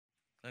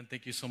And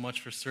thank you so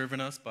much for serving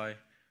us by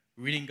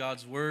reading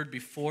God's word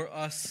before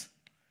us.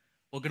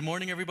 Well, good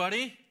morning,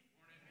 everybody.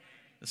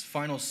 This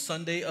final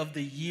Sunday of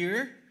the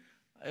year.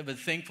 I've been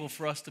thankful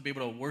for us to be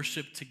able to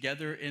worship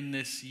together in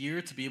this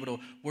year, to be able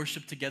to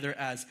worship together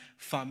as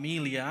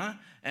familia,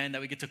 and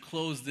that we get to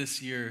close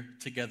this year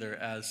together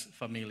as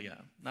familia.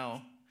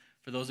 Now,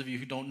 for those of you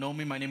who don't know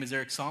me, my name is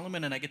Eric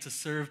Solomon, and I get to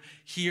serve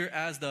here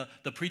as the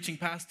preaching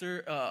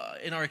pastor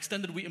in our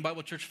extended Wheaton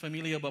Bible Church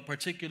Familia, but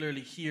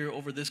particularly here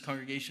over this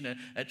congregation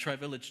at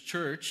Tri-Village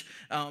Church.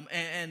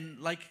 And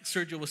like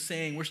Sergio was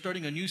saying, we're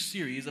starting a new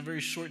series, a very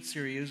short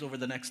series over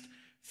the next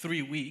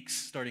 3 weeks,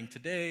 starting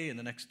today and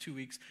the next 2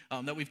 weeks,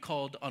 that we've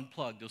called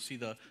Unplugged. You'll see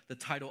the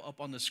title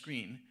up on the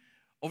screen.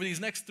 Over these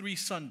next 3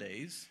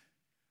 Sundays,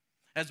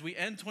 as we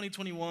end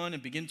 2021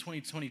 and begin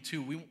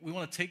 2022, we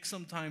want to take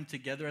some time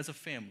together as a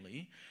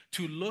family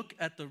to look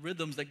at the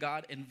rhythms that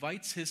God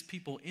invites his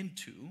people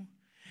into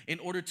in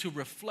order to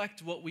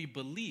reflect what we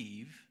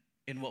believe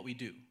in what we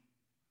do.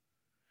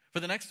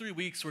 For the next 3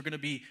 weeks, we're going to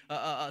be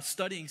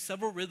studying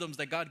several rhythms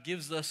that God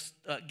gives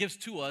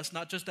to us,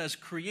 not just as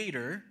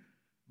creator,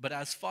 but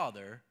as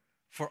Father,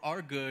 for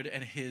our good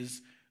and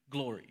his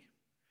glory.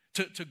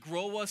 To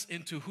grow us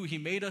into who he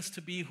made us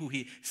to be, who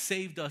he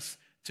saved us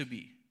to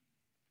be.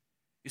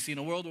 You see, in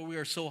a world where we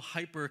are so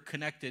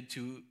hyper-connected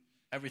to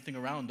everything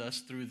around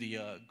us through the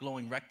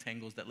glowing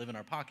rectangles that live in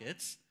our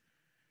pockets,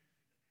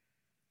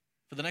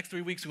 for the next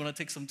 3 weeks, we want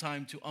to take some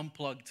time to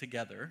unplug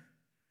together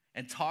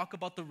and talk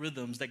about the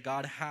rhythms that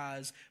God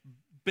has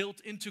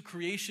built into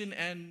creation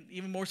and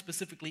even more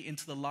specifically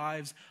into the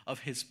lives of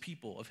his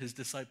people, of his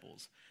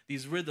disciples.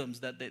 These rhythms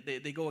that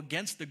they go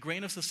against the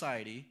grain of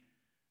society,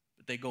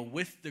 but they go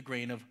with the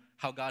grain of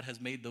how God has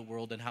made the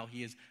world and how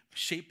he is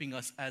shaping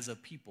us as a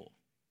people,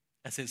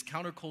 as his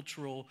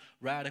countercultural,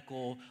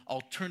 radical,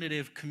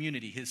 alternative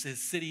community, his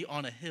city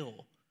on a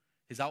hill,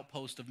 his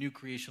outpost of new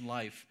creation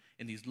life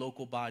in these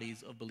local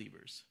bodies of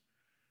believers.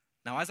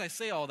 Now, as I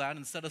say all that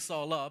and set us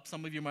all up,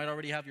 some of you might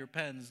already have your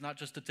pens, not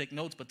just to take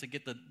notes, but to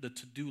get the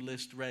to-do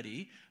list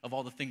ready of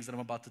all the things that I'm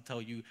about to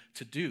tell you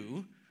to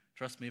do.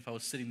 Trust me, if I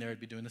was sitting there, I'd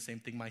be doing the same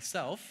thing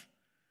myself.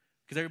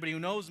 Because everybody who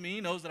knows me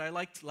knows that I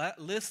like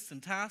lists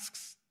and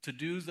tasks,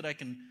 to-dos that I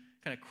can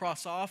kind of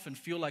cross off and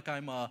feel like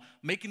I'm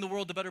making the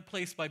world a better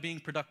place by being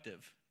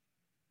productive.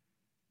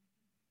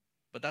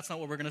 But that's not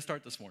what we're going to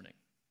start this morning.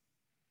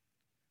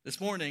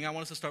 This morning, I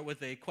want us to start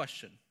with a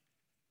question.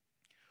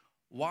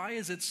 Why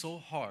is it so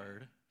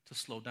hard to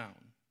slow down?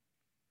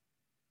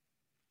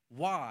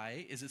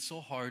 Why is it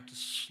so hard to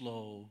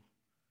slow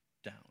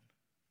down?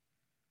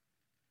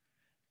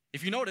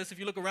 If you notice, if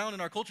you look around in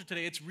our culture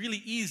today, it's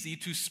really easy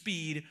to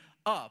speed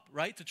up,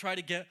 right? To try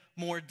to get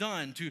more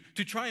done,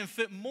 to try and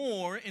fit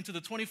more into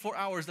the 24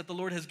 hours that the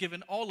Lord has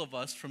given all of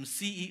us, from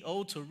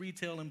CEO to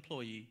retail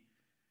employee,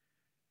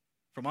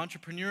 from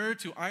entrepreneur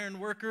to iron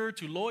worker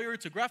to lawyer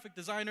to graphic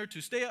designer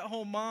to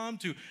stay-at-home mom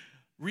to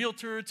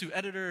realtor to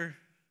editor.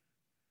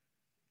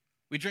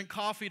 We drink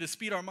coffee to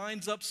speed our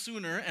minds up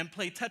sooner and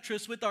play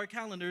Tetris with our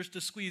calendars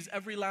to squeeze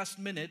every last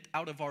minute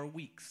out of our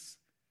weeks.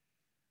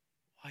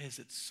 Why is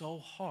it so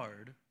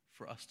hard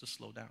for us to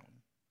slow down?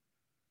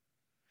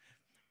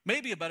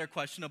 Maybe a better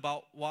question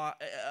about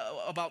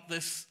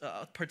this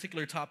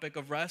particular topic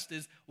of rest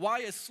is, why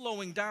is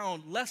slowing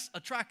down less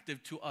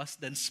attractive to us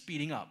than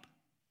speeding up?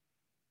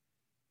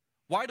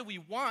 Why do we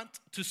want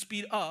to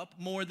speed up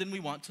more than we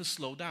want to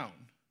slow down?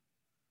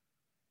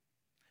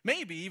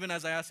 Maybe even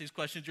as I ask these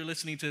questions, you're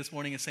listening to this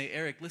morning and say,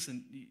 Eric,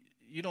 listen,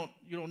 you don't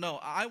know.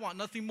 I want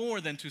nothing more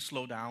than to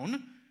slow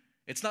down.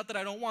 It's not that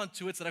I don't want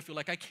to, it's that I feel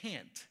like I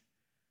can't.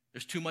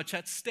 There's too much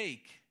at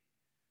stake.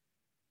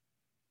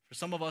 For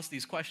some of us,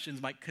 these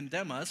questions might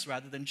condemn us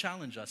rather than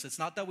challenge us. It's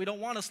not that we don't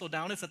want to slow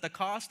down, it's that the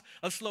cost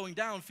of slowing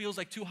down feels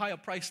like too high a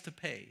price to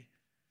pay.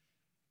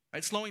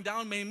 Right? Slowing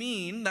down may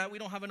mean that we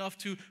don't have enough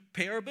to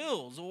pay our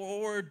bills,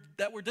 or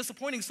that we're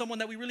disappointing someone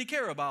that we really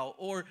care about,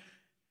 or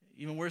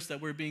even worse, that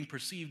we're being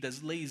perceived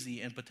as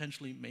lazy and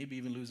potentially maybe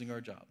even losing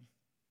our job.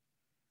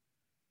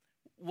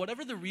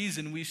 Whatever the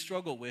reason we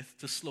struggle with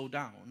to slow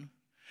down,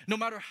 no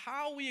matter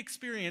how we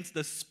experience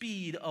the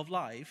speed of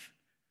life,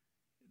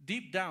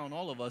 deep down,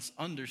 all of us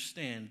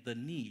understand the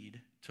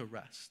need to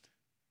rest.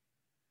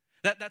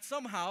 That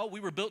somehow we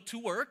were built to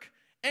work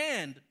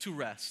and to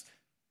rest.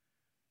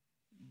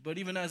 But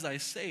even as I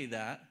say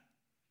that,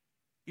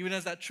 even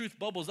as that truth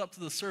bubbles up to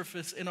the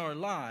surface in our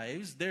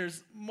lives,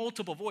 there's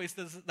multiple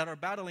voices that are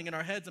battling in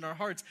our heads and our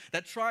hearts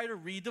that try to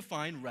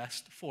redefine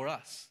rest for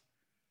us.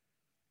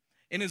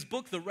 In his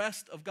book, The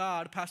Rest of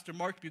God, Pastor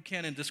Mark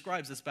Buchanan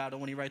describes this battle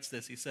when he writes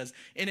this. He says,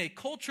 in a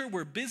culture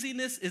where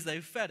busyness is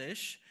a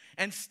fetish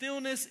and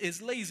stillness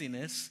is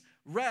laziness,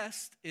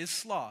 rest is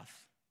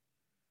sloth.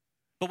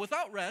 But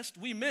without rest,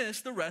 we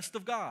miss the rest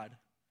of God.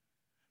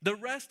 The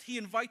rest he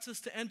invites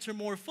us to enter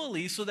more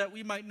fully so that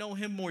we might know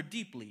him more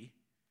deeply.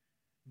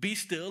 Be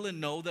still and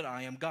know that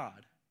I am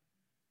God.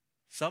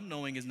 Some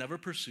knowing is never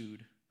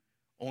pursued,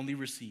 only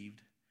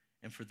received,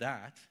 and for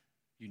that,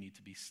 you need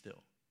to be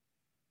still.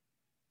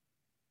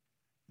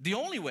 The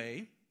only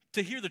way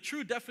to hear the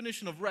true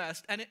definition of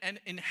rest and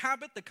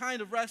inhabit the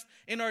kind of rest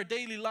in our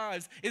daily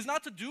lives is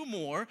not to do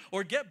more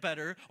or get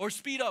better or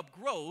speed up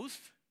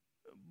growth,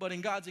 but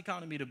in God's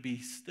economy to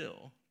be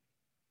still.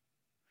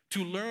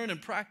 To learn and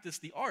practice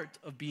the art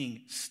of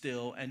being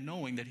still and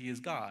knowing that He is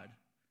God.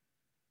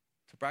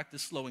 To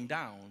practice slowing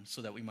down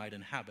so that we might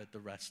inhabit the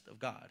rest of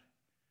God.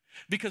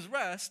 Because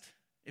rest,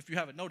 if you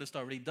haven't noticed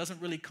already,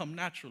 doesn't really come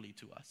naturally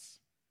to us.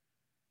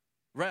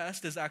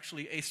 Rest is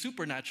actually a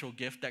supernatural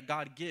gift that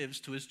God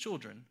gives to His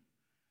children.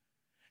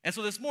 And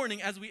so this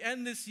morning, as we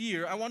end this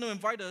year, I want to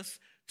invite us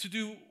to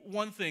do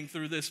one thing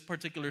through this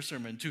particular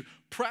sermon, to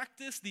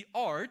practice the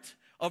art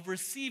of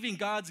receiving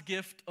God's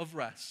gift of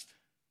rest.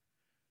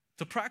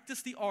 To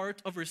practice the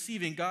art of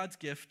receiving God's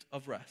gift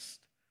of rest.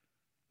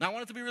 Now, I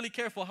wanted to be really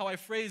careful how I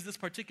phrase this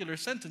particular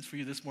sentence for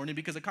you this morning,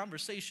 because a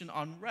conversation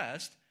on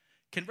rest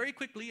can very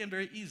quickly and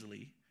very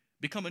easily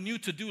become a new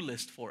to-do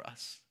list for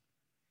us.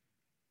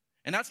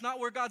 And that's not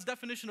where God's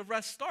definition of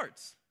rest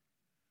starts.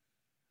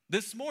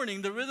 This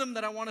morning, the rhythm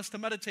that I want us to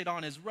meditate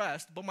on is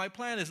rest, but my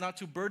plan is not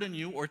to burden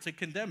you or to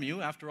condemn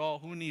you. After all,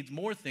 who needs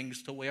more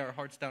things to weigh our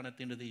hearts down at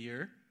the end of the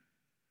year?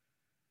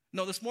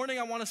 No, this morning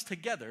I want us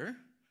together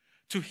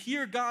to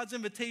hear God's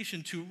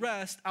invitation to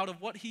rest out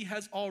of what He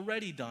has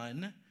already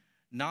done,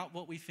 not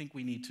what we think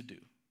we need to do.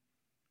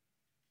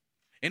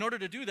 In order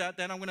to do that,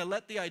 then I'm going to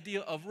let the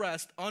idea of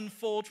rest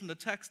unfold from the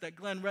text that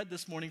Glenn read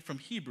this morning from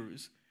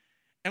Hebrews.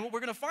 And what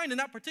we're going to find in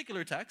that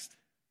particular text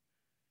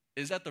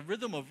is that the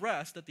rhythm of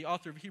rest that the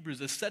author of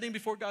Hebrews is setting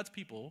before God's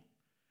people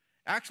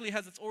actually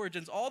has its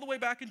origins all the way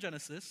back in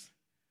Genesis,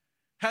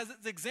 has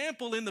its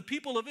example in the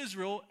people of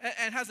Israel,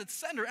 and has its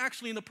center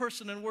actually in the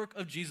person and work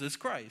of Jesus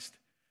Christ.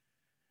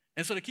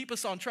 And so to keep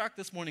us on track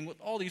this morning with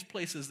all these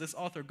places this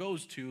author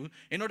goes to,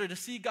 in order to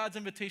see God's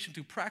invitation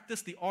to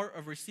practice the art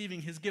of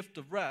receiving His gift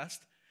of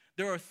rest,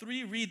 there are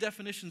three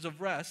redefinitions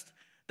of rest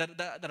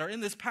that are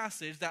in this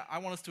passage that I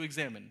want us to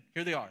examine.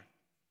 Here they are.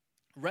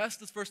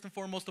 Rest is first and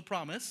foremost a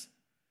promise.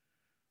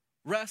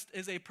 Rest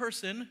is a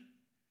person.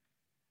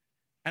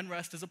 And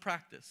rest is a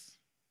practice.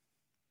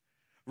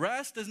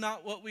 Rest is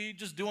not what we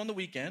just do on the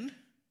weekend.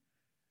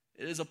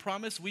 It is a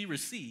promise we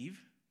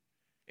receive,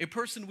 a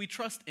person we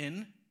trust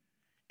in,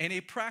 and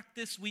a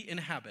practice we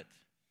inhabit.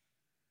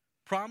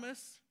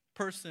 Promise,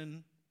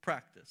 person,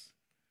 practice.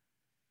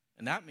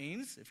 And that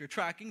means, if you're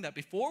tracking, that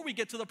before we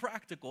get to the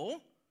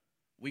practical,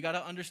 we got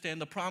to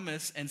understand the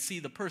promise and see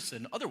the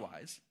person.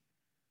 Otherwise,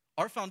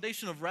 our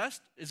foundation of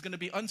rest is going to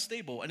be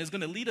unstable and is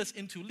going to lead us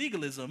into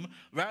legalism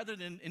rather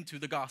than into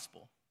the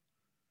gospel.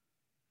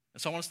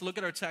 And so I want us to look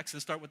at our text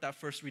and start with that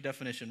first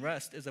redefinition.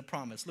 Rest is a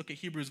promise. Look at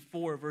Hebrews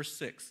 4, verse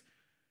 6.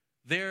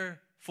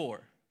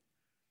 Therefore.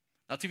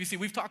 Now, TVC,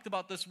 we've talked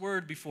about this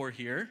word before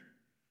here.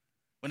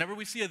 Whenever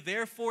we see a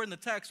therefore in the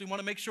text, we want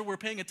to make sure we're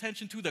paying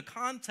attention to the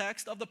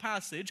context of the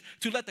passage,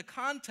 to let the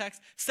context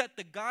set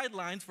the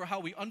guidelines for how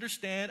we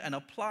understand and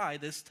apply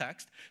this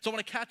text. So I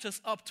want to catch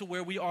us up to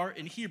where we are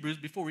in Hebrews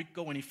before we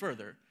go any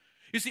further.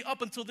 You see,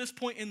 up until this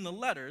point in the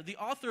letter, the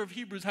author of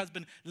Hebrews has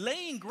been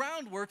laying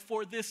groundwork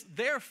for this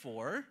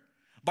therefore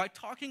by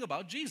talking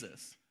about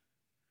Jesus.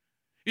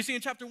 You see,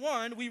 in chapter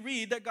 1, we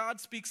read that God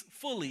speaks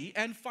fully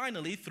and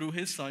finally through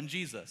His Son,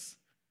 Jesus.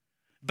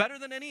 Better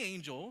than any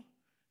angel,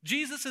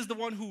 Jesus is the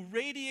one who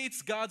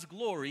radiates God's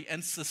glory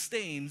and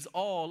sustains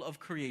all of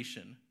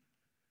creation.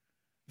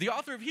 The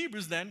author of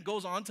Hebrews then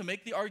goes on to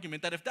make the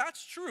argument that if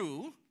that's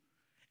true,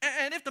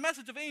 and if the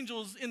message of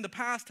angels in the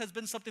past has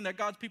been something that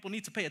God's people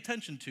need to pay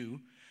attention to,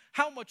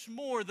 how much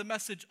more the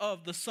message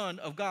of the Son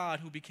of God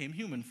who became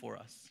human for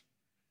us,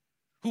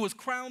 who was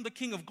crowned the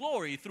King of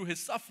glory through His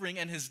suffering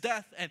and His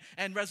death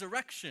and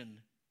resurrection,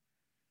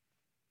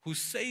 who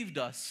saved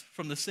us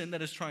from the sin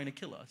that is trying to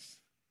kill us.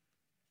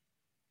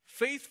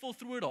 Faithful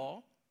through it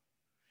all,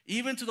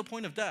 even to the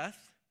point of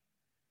death.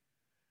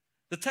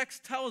 The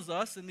text tells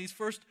us in these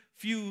first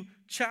few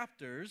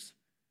chapters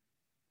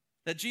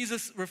that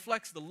Jesus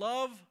reflects the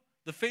love,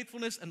 the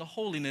faithfulness, and the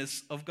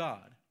holiness of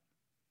God,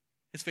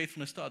 His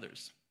faithfulness to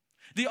others.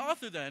 The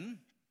author then,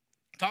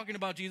 talking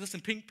about Jesus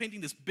and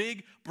painting this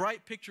big,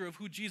 bright picture of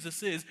who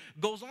Jesus is,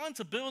 goes on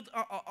to build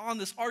on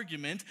this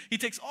argument. He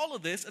takes all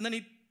of this, and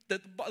then the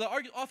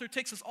author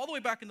takes us all the way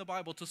back in the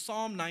Bible to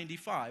Psalm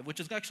 95, which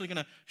is actually going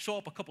to show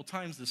up a couple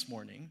times this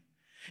morning.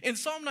 In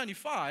Psalm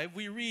 95,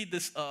 we read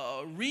this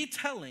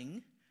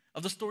retelling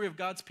of the story of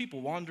God's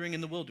people wandering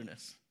in the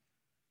wilderness.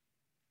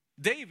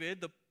 David,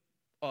 the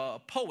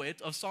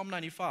poet of Psalm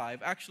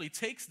 95, actually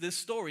takes this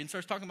story and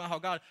starts talking about how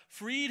God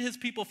freed His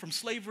people from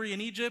slavery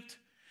in Egypt,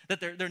 that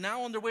they're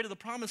now on their way to the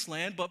promised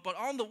land, but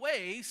on the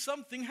way,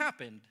 something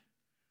happened.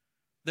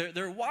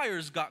 Their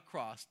wires got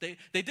crossed.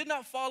 They did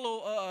not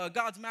follow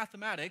God's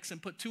mathematics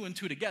and put two and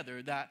two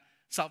together, that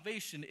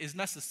salvation is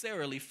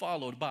necessarily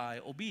followed by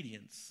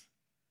obedience.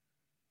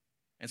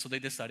 And so they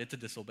decided to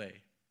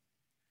disobey.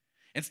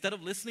 Instead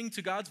of listening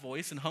to God's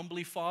voice and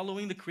humbly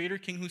following the Creator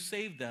King who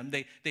saved them,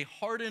 they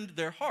hardened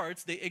their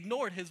hearts, they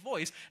ignored His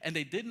voice, and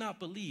they did not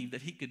believe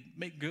that He could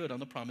make good on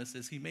the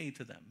promises He made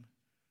to them.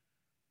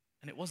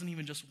 And it wasn't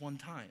even just one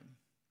time.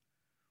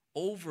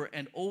 Over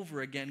and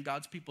over again,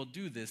 God's people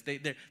do this.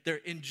 They're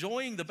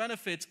enjoying the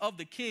benefits of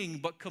the king,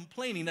 but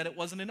complaining that it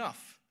wasn't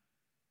enough.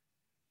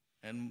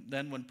 And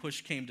then when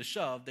push came to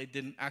shove, they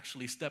didn't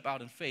actually step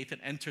out in faith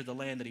and enter the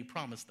land that he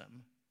promised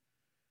them.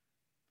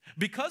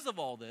 Because of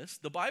all this,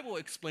 the Bible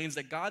explains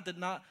that God did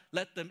not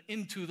let them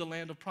into the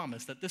land of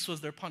promise, that this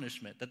was their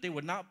punishment, that they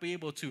would not be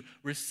able to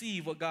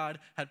receive what God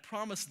had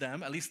promised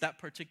them, at least that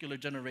particular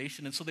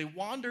generation. And so they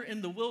wander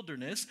in the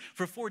wilderness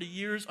for 40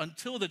 years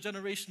until the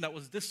generation that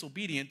was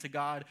disobedient to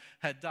God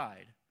had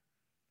died.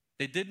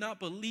 They did not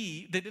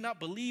believe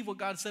what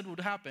God said would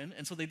happen,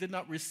 and so they did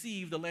not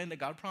receive the land that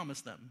God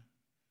promised them.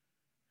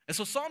 And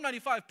so Psalm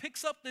 95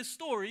 picks up this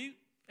story,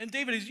 and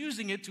David is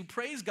using it to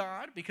praise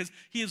God because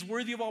he is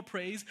worthy of all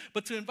praise,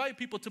 but to invite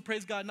people to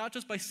praise God not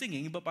just by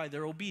singing, but by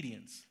their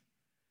obedience.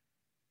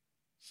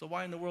 So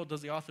why in the world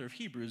does the author of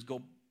Hebrews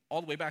go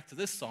all the way back to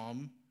this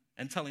psalm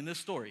and telling this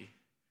story?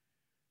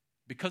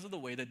 Because of the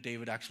way that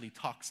David actually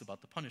talks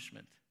about the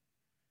punishment.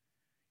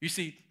 You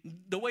see,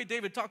 the way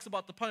David talks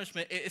about the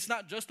punishment, it's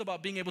not just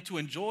about being able to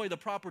enjoy the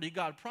property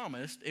God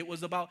promised. It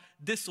was about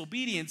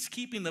disobedience,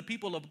 keeping the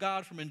people of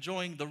God from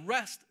enjoying the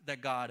rest that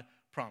God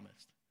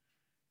promised.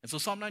 And so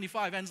Psalm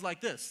 95 ends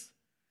like this.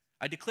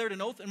 I declared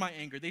an oath in my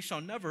anger, they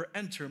shall never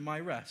enter my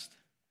rest.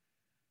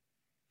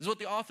 This is what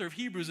the author of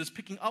Hebrews is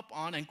picking up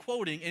on and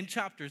quoting in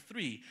chapter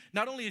 3.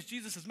 Not only is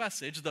Jesus'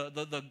 message,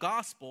 the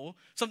gospel,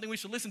 something we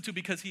should listen to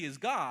because he is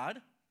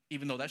God,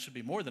 even though that should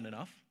be more than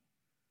enough,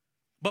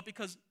 but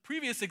because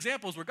previous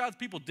examples where God's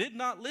people did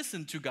not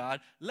listen to God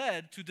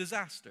led to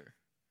disaster,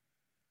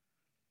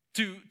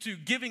 to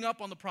giving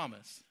up on the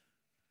promise.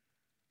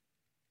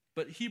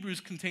 But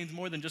Hebrews contains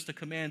more than just a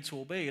command to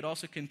obey. It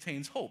also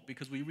contains hope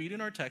because we read in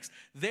our text,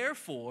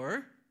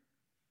 therefore,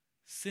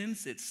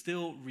 since it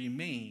still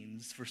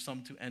remains for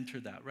some to enter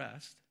that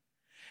rest,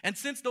 and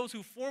since those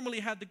who formerly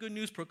had the good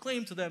news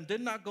proclaimed to them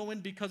did not go in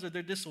because of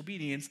their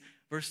disobedience,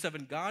 verse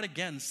 7, God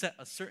again set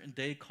a certain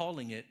day,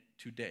 calling it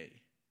today.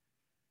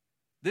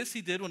 This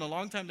he did when a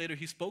long time later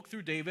he spoke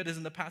through David, as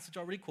in the passage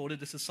already quoted.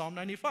 This is Psalm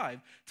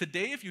 95.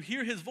 Today, if you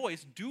hear his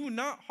voice, do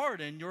not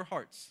harden your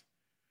hearts.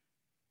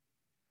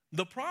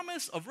 The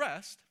promise of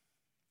rest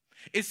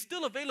is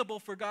still available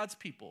for God's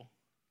people.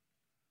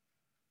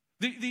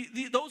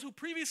 Those who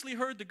previously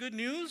heard the good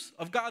news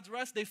of God's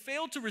rest, they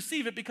failed to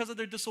receive it because of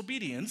their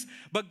disobedience,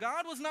 but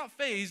God was not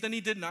fazed and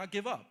he did not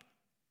give up.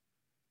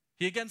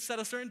 He again set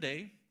a certain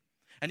day,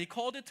 and he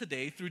called it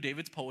today through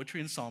David's poetry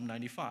in Psalm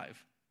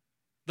 95.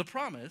 The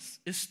promise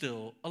is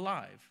still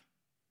alive.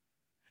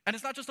 And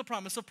it's not just a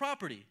promise of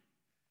property.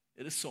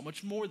 It is so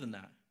much more than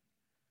that.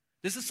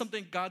 This is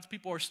something God's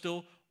people are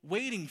still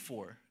waiting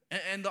for.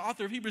 And the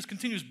author of Hebrews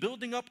continues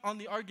building up on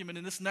the argument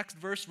in this next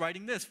verse,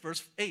 writing this,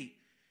 verse 8.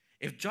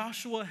 If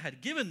Joshua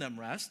had given them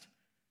rest,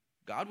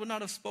 God would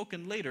not have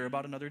spoken later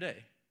about another day.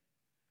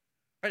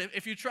 Right?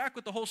 If you track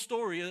with the whole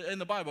story in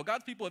the Bible,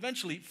 God's people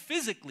eventually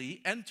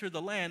physically enter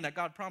the land that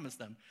God promised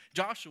them.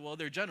 Joshua,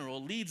 their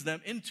general, leads them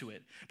into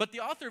it. But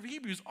the author of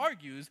Hebrews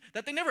argues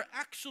that they never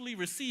actually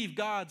received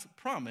God's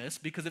promise,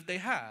 because if they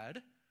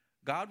had,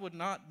 God would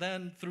not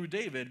then, through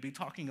David, be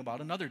talking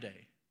about another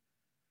day.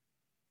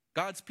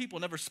 God's people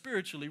never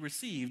spiritually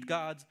received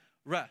God's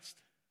rest.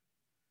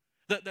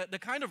 The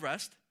kind of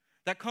rest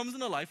that comes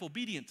in a life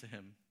obedient to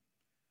him,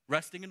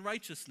 resting in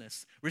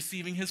righteousness,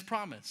 receiving his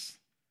promise.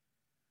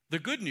 The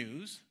good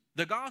news,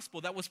 the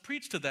gospel that was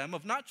preached to them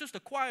of not just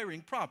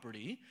acquiring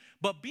property,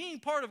 but being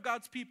part of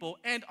God's people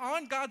and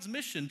on God's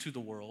mission to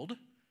the world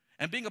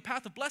and being a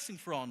path of blessing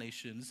for all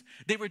nations,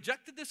 they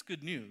rejected this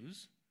good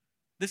news,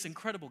 this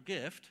incredible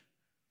gift,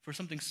 for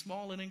something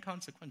small and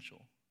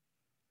inconsequential.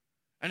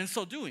 And in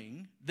so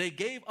doing, they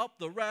gave up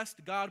the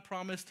rest God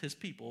promised his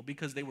people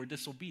because they were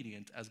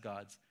disobedient as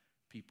God's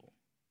people.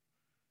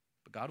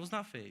 But God was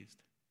not fazed,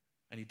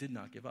 and he did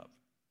not give up.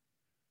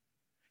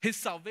 His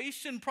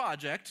salvation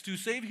project to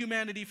save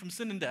humanity from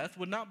sin and death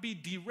would not be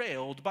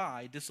derailed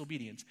by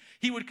disobedience.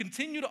 He would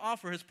continue to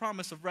offer his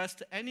promise of rest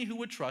to any who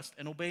would trust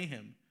and obey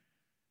him.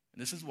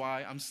 And this is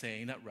why I'm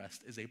saying that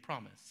rest is a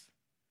promise.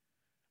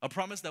 A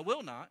promise that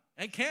will not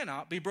and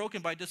cannot be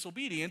broken by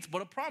disobedience,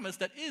 but a promise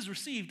that is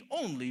received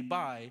only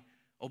by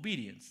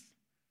obedience.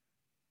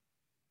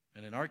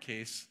 And in our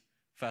case,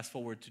 fast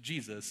forward to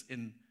Jesus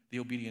in the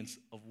obedience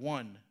of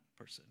one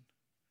person.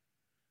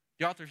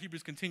 The author of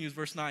Hebrews continues,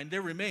 verse 9,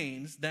 there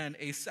remains then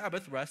a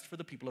Sabbath rest for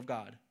the people of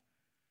God.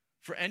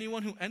 For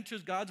anyone who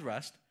enters God's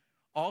rest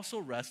also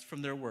rests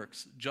from their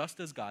works, just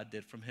as God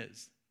did from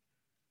his.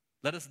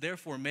 Let us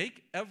therefore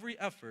make every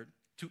effort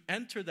to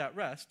enter that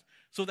rest,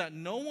 so that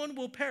no one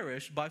will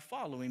perish by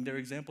following their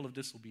example of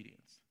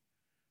disobedience.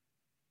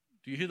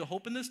 Do you hear the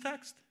hope in this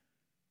text?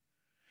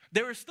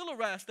 There is still a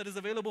rest that is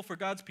available for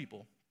God's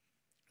people,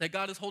 that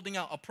God is holding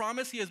out, a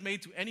promise he has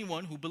made to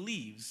anyone who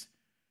believes.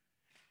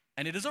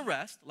 And it is a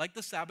rest, like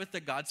the Sabbath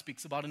that God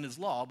speaks about in his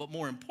law, but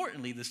more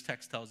importantly, this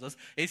text tells us,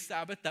 a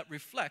Sabbath that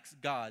reflects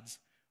God's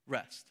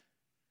rest.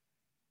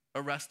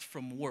 A rest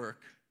from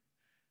work,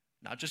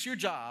 not just your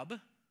job,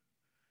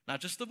 not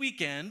just the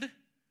weekend,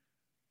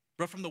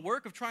 but from the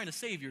work of trying to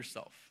save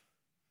yourself.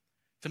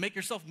 to make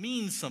yourself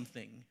mean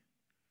something.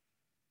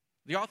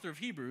 The author of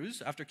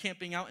Hebrews, after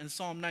camping out in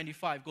Psalm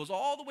 95, goes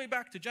all the way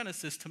back to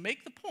Genesis to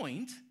make the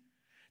point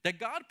that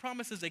God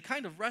promises a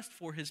kind of rest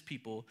for his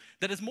people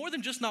that is more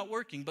than just not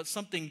working, but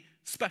something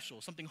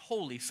special, something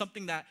holy,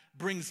 something that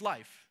brings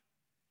life.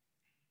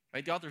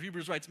 Right? The author of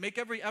Hebrews writes, make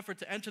every effort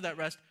to enter that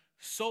rest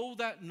so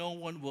that no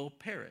one will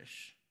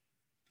perish.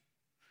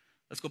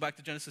 Let's go back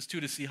to Genesis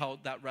 2 to see how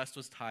that rest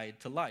was tied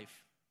to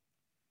life.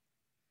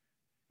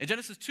 In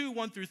Genesis 2,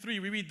 1 through 3,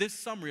 we read this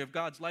summary of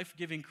God's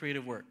life-giving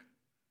creative work.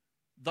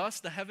 Thus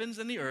the heavens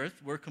and the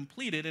earth were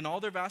completed in all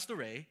their vast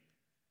array.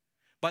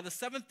 By the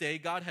seventh day,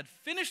 God had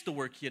finished the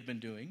work he had been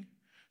doing.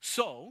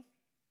 So,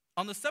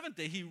 on the seventh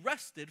day, he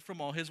rested from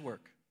all his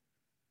work.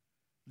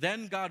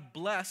 Then God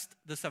blessed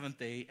the seventh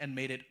day and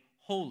made it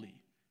holy,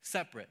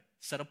 separate,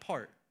 set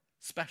apart,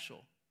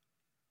 special.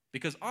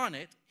 Because on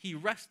it, he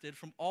rested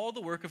from all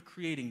the work of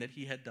creating that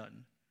he had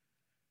done.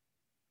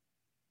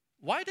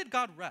 Why did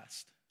God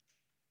rest?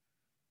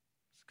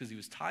 It's because he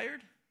was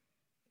tired,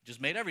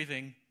 just made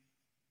everything.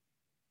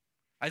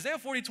 Isaiah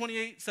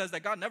 40:28 says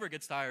that God never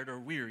gets tired or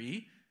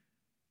weary.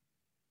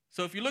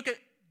 So if you look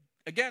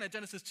again at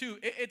Genesis 2,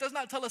 it does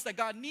not tell us that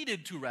God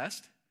needed to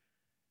rest.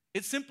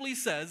 It simply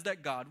says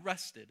that God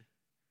rested.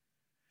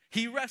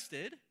 He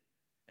rested,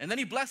 and then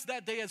he blessed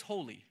that day as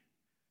holy,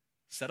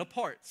 set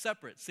apart,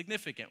 separate,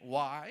 significant.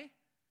 Why?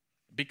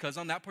 Because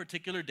on that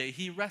particular day,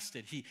 he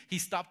rested. He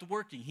stopped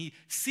working. He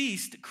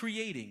ceased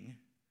creating.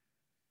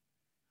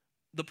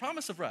 The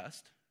promise of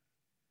rest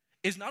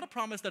is not a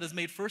promise that is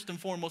made first and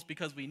foremost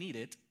because we need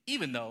it,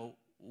 even though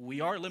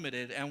we are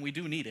limited and we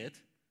do need it.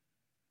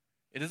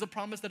 It is a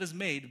promise that is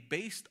made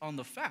based on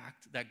the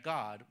fact that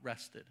God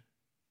rested.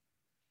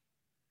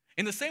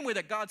 In the same way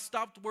that God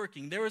stopped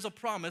working, there is a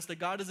promise that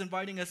God is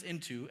inviting us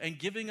into and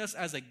giving us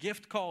as a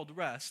gift called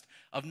rest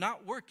of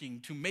not working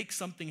to make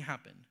something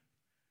happen,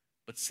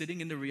 but sitting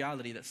in the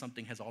reality that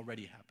something has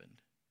already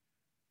happened.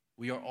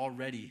 We are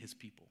already his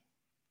people.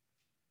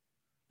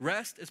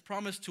 Rest is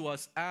promised to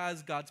us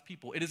as God's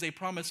people. It is a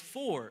promise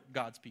for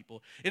God's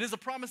people. It is a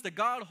promise that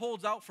God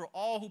holds out for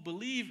all who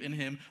believe in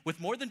him with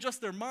more than just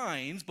their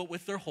minds, but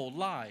with their whole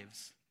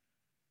lives.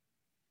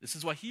 This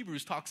is why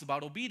Hebrews talks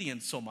about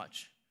obedience so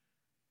much.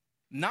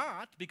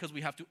 Not because we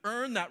have to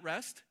earn that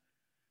rest,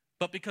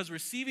 but because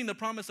receiving the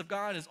promise of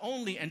God is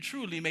only and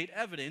truly made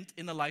evident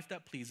in the life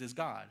that pleases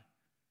God.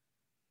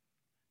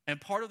 And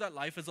part of that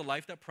life is a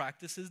life that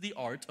practices the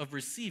art of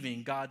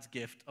receiving God's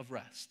gift of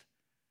rest.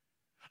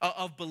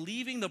 Of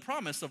believing the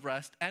promise of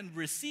rest and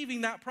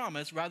receiving that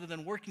promise rather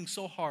than working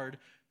so hard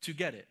to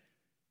get it.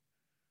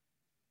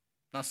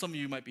 Now, some of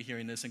you might be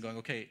hearing this and going,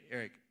 okay,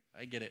 Eric,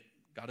 I get it.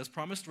 God has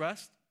promised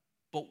rest,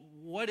 but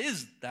what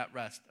is that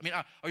rest? I mean,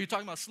 are you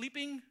talking about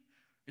sleeping?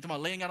 Are you talking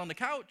about laying out on the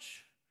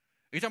couch?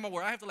 Are you talking about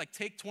where I have to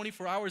take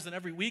 24 hours in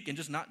every week and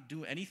just not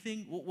do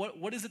anything?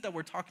 What is it that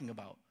we're talking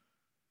about?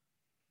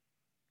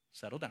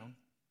 Settle down.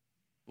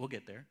 We'll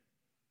get there.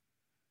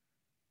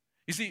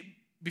 You see,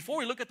 before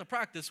we look at the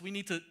practice, we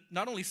need to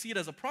not only see it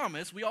as a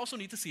promise, we also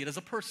need to see it as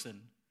a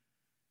person.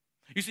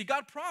 You see,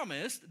 God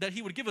promised that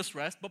he would give us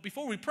rest, but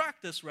before we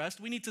practice rest,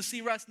 we need to see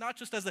rest not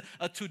just as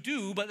a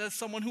to-do, but as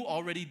someone who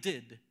already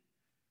did.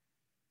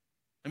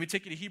 Let me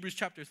take you to Hebrews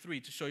chapter 3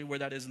 to show you where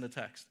that is in the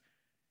text.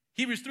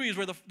 Hebrews 3 is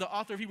where the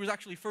author of Hebrews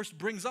actually first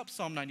brings up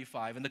Psalm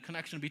 95 and the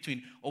connection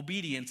between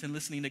obedience and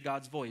listening to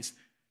God's voice.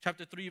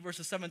 Chapter 3,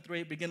 verses 7 through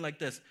 8 begin like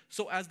this.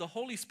 So as the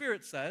Holy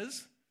Spirit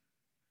says,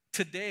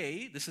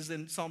 today, this is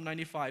in Psalm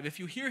 95, if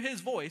you hear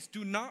his voice,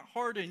 do not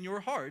harden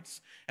your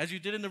hearts as you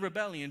did in the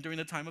rebellion during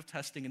the time of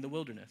testing in the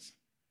wilderness.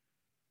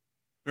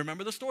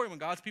 Remember the story when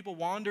God's people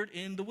wandered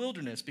in the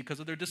wilderness because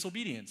of their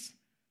disobedience.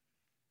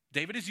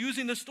 David is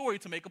using this story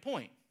to make a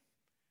point.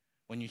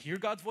 When you hear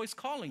God's voice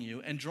calling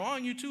you and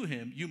drawing you to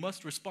him, you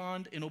must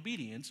respond in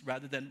obedience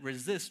rather than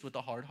resist with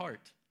a hard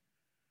heart.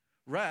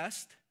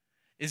 Rest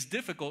is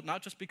difficult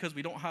not just because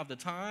we don't have the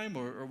time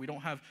or we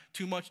don't have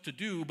too much to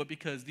do, but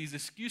because these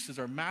excuses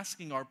are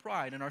masking our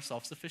pride and our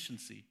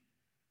self-sufficiency.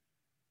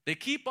 They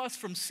keep us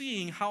from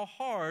seeing how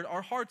hard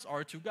our hearts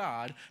are to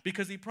God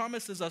because he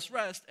promises us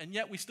rest, and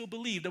yet we still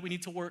believe that we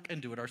need to work and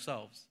do it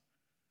ourselves.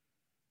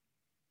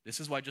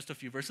 This is why just a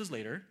few verses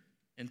later,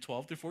 in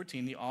 12 through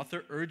 14, the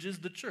author urges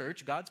the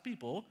church, God's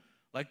people,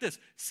 like this.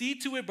 See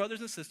to it, brothers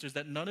and sisters,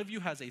 that none of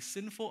you has a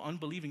sinful,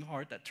 unbelieving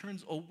heart that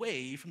turns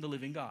away from the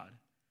living God.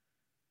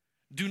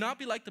 Do not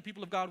be like the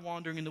people of God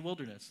wandering in the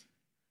wilderness.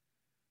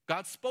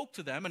 God spoke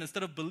to them, and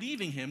instead of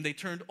believing him, they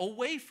turned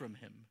away from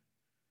him.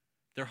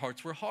 Their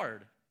hearts were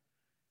hard.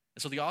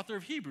 And so the author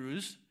of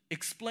Hebrews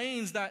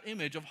explains that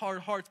image of hard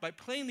hearts by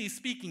plainly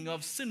speaking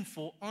of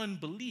sinful,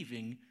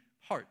 unbelieving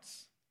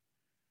hearts.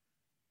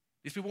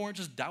 These people weren't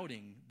just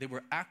doubting, they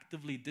were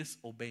actively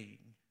disobeying.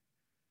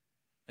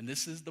 And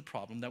this is the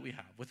problem that we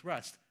have with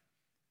rest.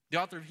 The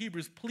author of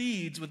Hebrews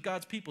pleads with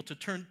God's people to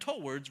turn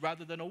towards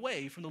rather than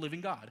away from the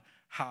living God.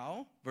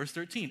 How? Verse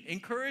 13,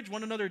 encourage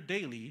one another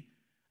daily,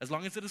 as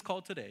long as it is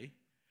called today,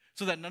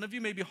 so that none of you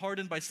may be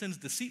hardened by sin's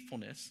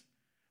deceitfulness,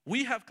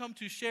 We have come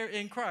to share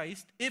in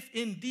Christ if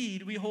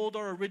indeed we hold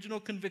our original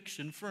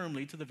conviction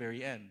firmly to the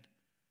very end.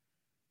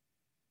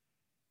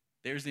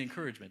 There's the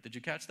encouragement. Did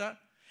you catch that?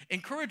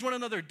 Encourage one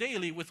another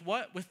daily with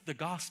what? With the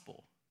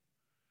gospel,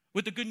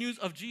 with the good news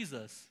of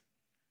Jesus.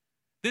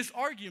 This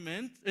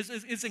argument,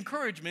 is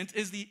encouragement,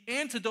 is the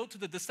antidote to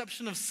the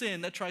deception of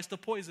sin that tries to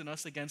poison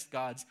us against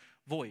God's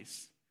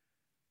voice.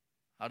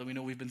 How do we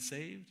know we've been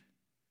saved?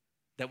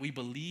 That we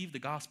believe the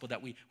gospel,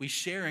 that we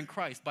share in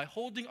Christ by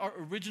holding our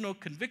original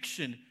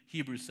conviction,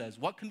 Hebrews says.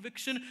 What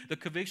conviction? The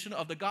conviction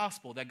of the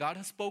gospel, that God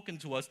has spoken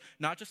to us,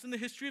 not just in the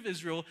history of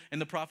Israel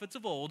and the prophets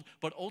of old,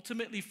 but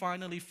ultimately,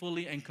 finally,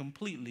 fully, and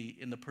completely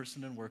in the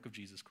person and work of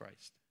Jesus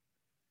Christ.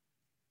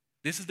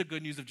 This is the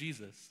good news of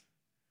Jesus.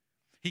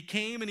 He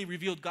came and he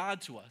revealed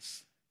God to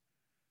us,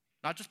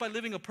 not just by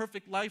living a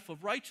perfect life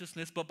of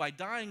righteousness, but by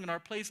dying in our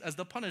place as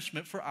the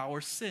punishment for our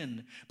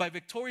sin, by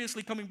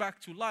victoriously coming back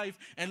to life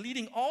and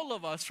leading all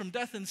of us from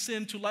death and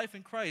sin to life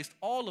in Christ,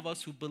 all of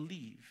us who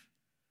believe.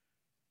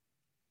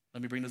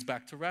 Let me bring this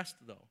back to rest,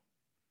 though.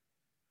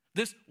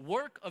 This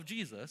work of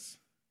Jesus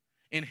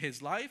in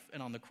his life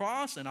and on the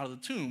cross and out of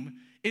the tomb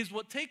is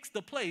what takes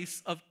the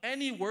place of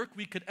any work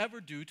we could ever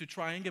do to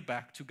try and get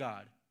back to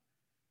God.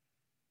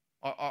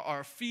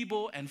 Our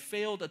feeble and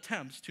failed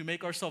attempts to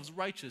make ourselves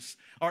righteous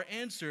are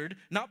answered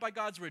not by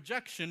God's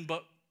rejection,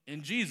 but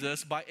in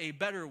Jesus by a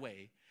better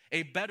way,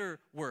 a better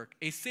work,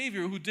 a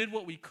Savior who did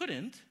what we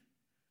couldn't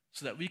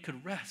so that we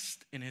could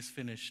rest in his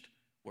finished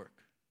work.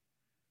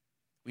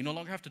 We no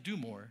longer have to do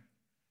more.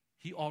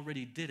 He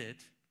already did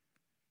it.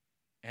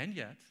 And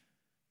yet,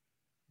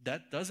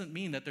 that doesn't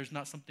mean that there's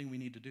not something we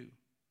need to do.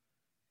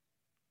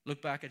 Look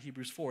back at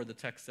Hebrews 4, the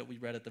text that we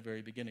read at the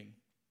very beginning.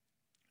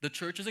 The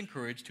church is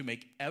encouraged to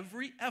make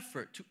every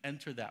effort to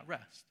enter that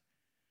rest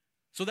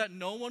so that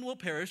no one will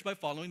perish by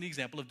following the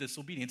example of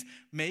disobedience.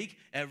 Make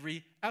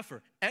every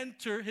effort.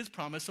 Enter his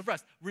promise of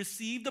rest.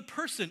 Receive the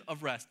person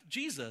of rest,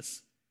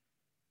 Jesus.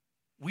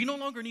 We no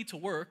longer need to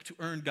work to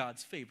earn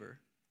God's favor.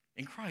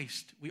 In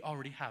Christ, we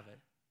already have it.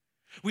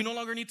 We no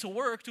longer need to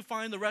work to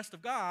find the rest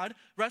of God,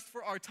 rest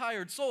for our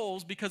tired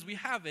souls, because we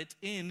have it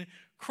in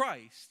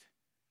Christ.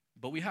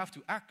 But we have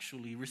to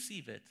actually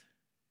receive it.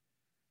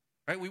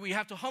 Right? We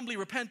have to humbly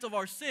repent of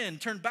our sin,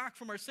 turn back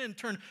from our sin,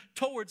 turn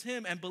towards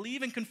him, and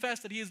believe and confess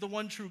that he is the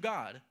one true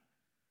God,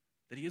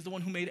 that he is the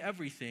one who made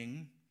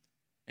everything,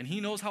 and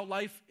he knows how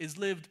life is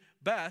lived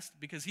best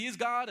because he is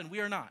God and we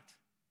are not.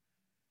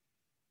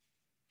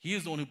 He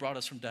is the one who brought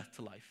us from death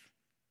to life,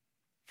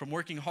 from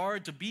working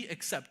hard to be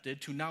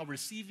accepted to now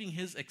receiving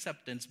his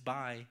acceptance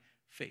by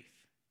faith.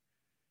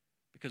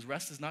 Because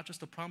rest is not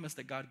just a promise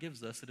that God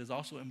gives us, it is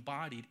also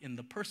embodied in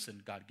the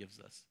person God gives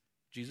us,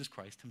 Jesus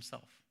Christ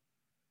himself.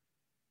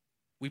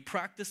 We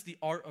practice the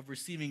art of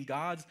receiving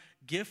God's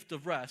gift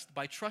of rest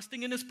by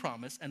trusting in his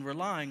promise and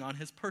relying on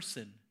his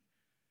person.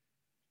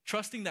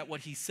 Trusting that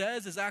what he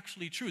says is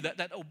actually true,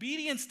 that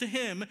obedience to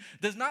him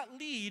does not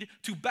lead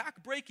to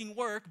back-breaking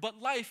work,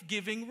 but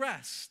life-giving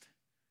rest.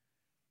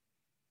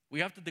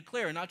 We have to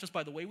declare, not just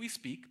by the way we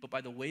speak, but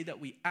by the way that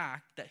we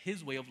act, that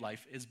his way of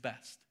life is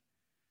best.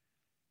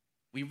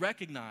 We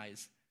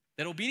recognize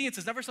that obedience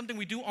is never something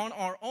we do on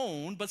our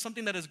own, but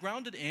something that is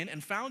grounded in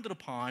and founded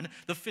upon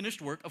the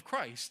finished work of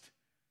Christ.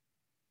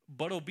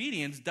 But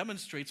obedience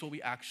demonstrates what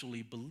we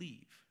actually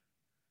believe.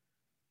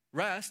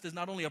 Rest is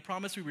not only a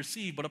promise we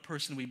receive, but a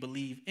person we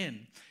believe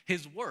in.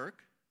 His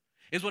work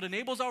is what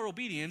enables our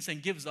obedience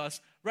and gives us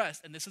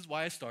rest. And this is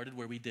why I started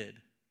where we did.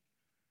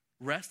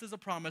 Rest is a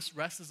promise,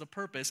 rest is a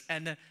purpose.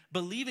 And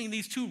believing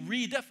these two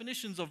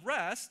redefinitions of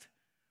rest,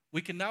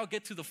 we can now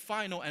get to the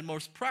final and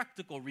most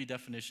practical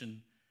redefinition,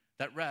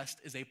 that rest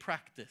is a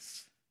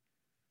practice.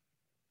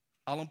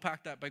 I'll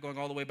unpack that by going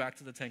all the way back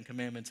to the 10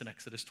 Commandments in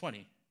Exodus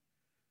 20.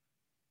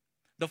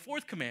 The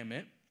fourth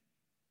commandment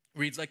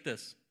reads like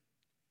this.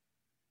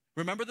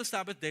 Remember the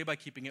Sabbath day by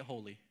keeping it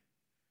holy.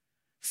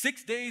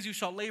 6 days you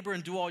shall labor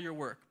and do all your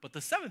work, but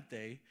the seventh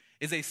day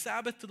is a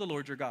Sabbath to the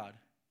Lord your God.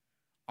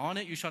 On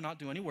it you shall not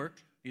do any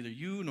work, neither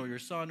you, nor your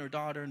son or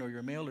daughter, nor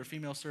your male or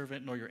female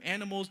servant, nor your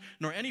animals,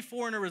 nor any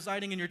foreigner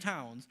residing in your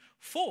towns.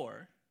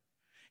 For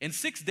in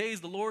 6 days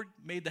the Lord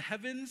made the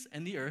heavens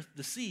and the earth,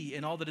 the sea,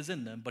 and all that is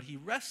in them, but he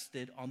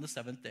rested on the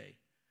seventh day.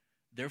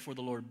 Therefore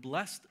the Lord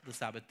blessed the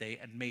Sabbath day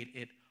and made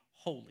it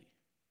holy.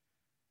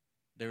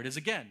 There it is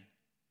again.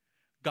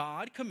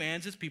 God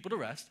commands his people to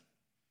rest,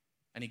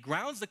 and he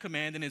grounds the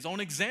command in his own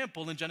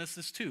example in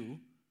Genesis 2.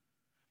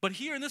 But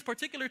here in this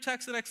particular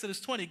text in Exodus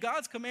 20,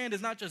 God's command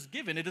is not just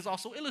given, it is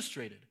also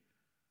illustrated.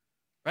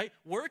 Right?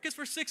 Work is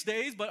for 6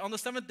 days, but on the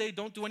seventh day,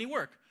 don't do any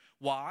work.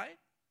 Why?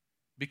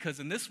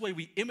 Because in this way,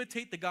 we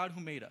imitate the God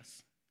who made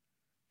us.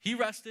 He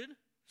rested,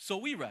 so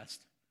we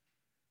rest.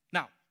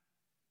 Now,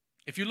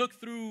 if you look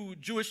through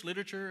Jewish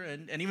literature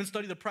and even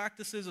study the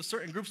practices of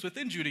certain groups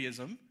within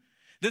Judaism,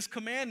 this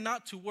command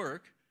not to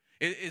work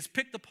is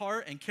picked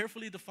apart and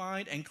carefully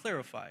defined and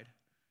clarified.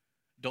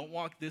 Don't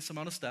walk this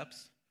amount of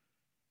steps.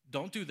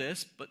 Don't do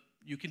this, but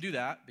you can do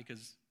that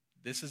because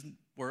this is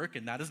work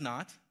and that is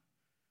not.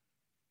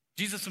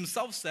 Jesus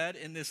himself said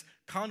in this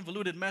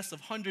convoluted mess of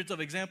hundreds of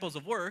examples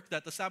of work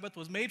that the Sabbath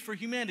was made for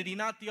humanity,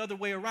 not the other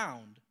way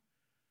around.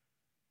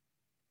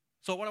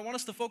 So what I want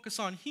us to focus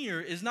on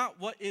here is not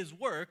what is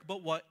work,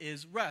 but what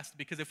is rest.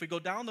 Because if we go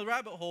down the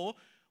rabbit hole,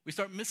 we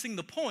start missing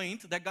the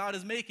point that God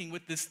is making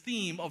with this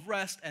theme of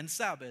rest and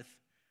Sabbath.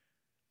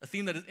 A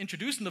theme that is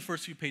introduced in the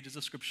first few pages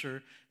of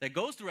Scripture that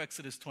goes through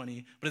Exodus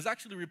 20, but is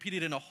actually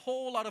repeated in a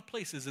whole lot of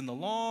places in the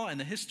law and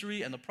the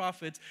history and the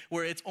prophets,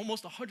 where it's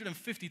almost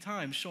 150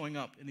 times showing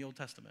up in the Old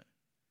Testament.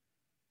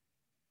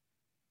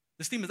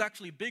 This theme is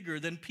actually bigger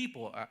than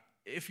people,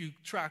 if you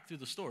track through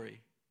the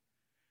story.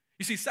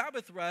 You see,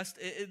 Sabbath rest,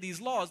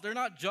 these laws, they're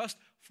not just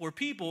for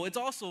people. It's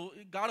also,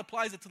 God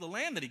applies it to the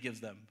land that he gives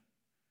them.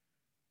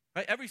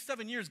 Right? Every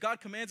 7 years, God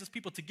commands his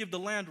people to give the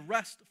land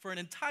rest for an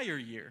entire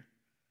year.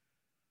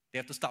 They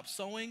have to stop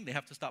sowing. They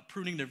have to stop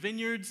pruning their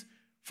vineyards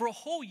for a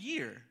whole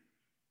year.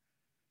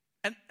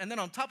 And then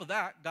on top of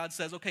that, God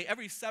says, okay,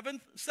 every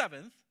seventh,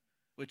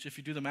 which if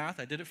you do the math,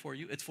 I did it for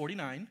you, it's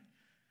 49.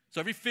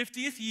 So every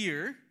 50th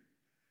year,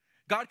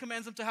 God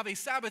commands them to have a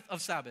Sabbath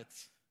of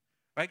Sabbaths.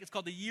 Right? It's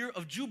called the year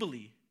of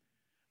Jubilee,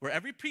 where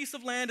every piece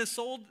of land is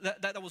sold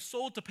that was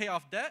sold to pay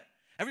off debt.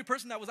 Every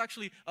person that was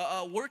actually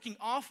working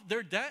off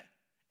their debt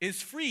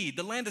is freed.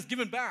 The land is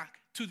given back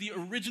to the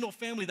original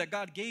family that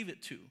God gave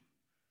it to.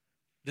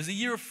 There's a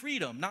year of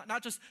freedom,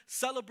 not just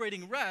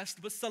celebrating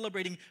rest, but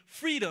celebrating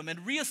freedom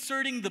and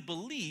reasserting the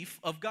belief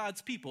of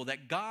God's people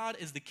that God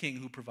is the king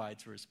who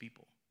provides for his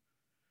people.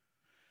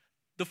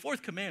 The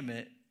fourth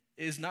commandment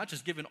is not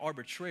just given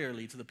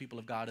arbitrarily to the people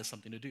of God as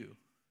something to do.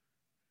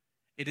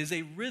 It is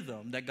a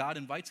rhythm that God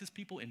invites his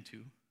people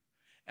into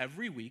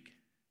every week,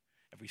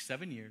 every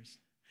 7 years,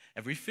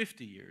 every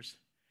 50 years,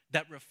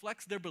 that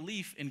reflects their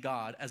belief in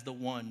God as the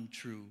one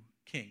true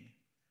king,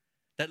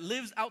 that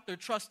lives out their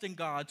trust in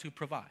God to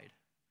provide.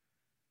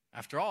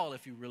 After all,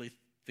 if you really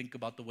think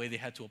about the way they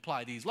had to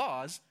apply these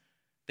laws,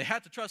 they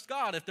had to trust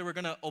God if they were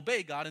going to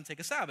obey God and take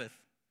a Sabbath.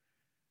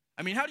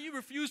 I mean, how do you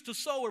refuse to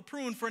sow or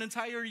prune for an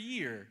entire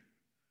year?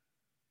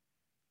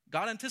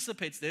 God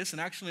anticipates this,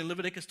 and actually in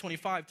Leviticus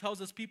 25 tells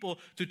us people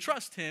to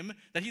trust him,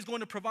 that he's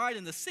going to provide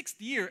in the 6th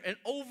year an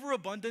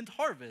overabundant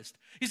harvest.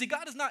 You see,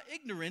 God is not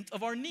ignorant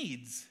of our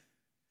needs.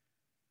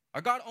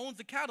 Our God owns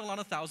the cattle on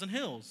 1,000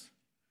 hills.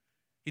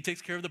 He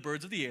takes care of the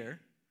birds of the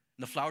air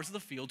and the flowers of the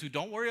field, who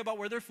don't worry about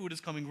where their food is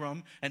coming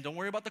from and don't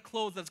worry about the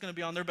clothes that's going to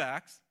be on their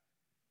backs.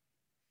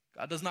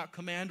 God does not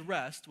command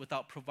rest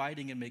without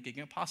providing and making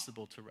it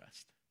possible to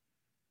rest.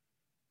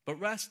 But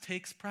rest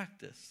takes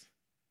practice.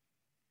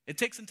 It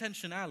takes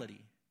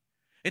intentionality.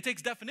 It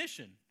takes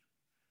definition.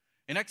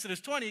 In Exodus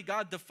 20,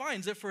 God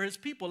defines it for his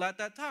people at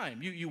that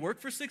time. You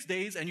work for 6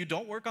 days and you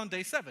don't work on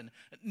day 7.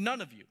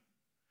 None of you.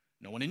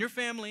 No one in your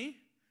family,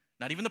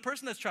 not even the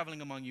person that's traveling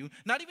among you,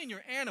 not even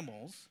your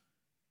animals.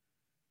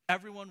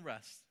 Everyone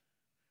rests.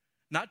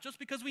 Not just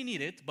because we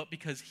need it, but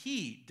because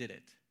he did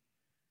it.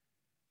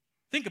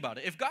 Think about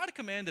it. If God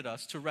commanded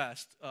us to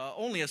rest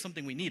only as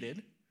something we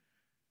needed,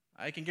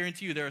 I can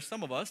guarantee you there are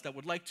some of us that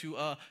would like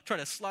to try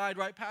to slide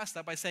right past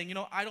that by saying,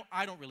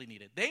 I don't really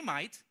need it. They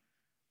might,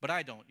 but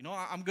I don't.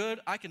 I'm good.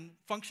 I can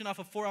function off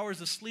of 4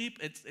 hours of sleep.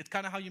 It's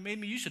kind of how you made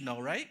me. You should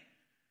know, right?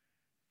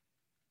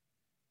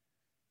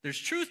 There's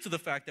truth to the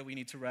fact that we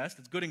need to rest.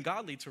 It's good and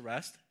godly to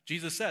rest.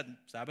 Jesus said,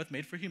 Sabbath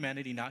made for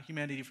humanity, not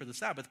humanity for the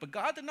Sabbath. But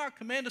God did not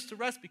command us to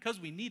rest because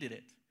we needed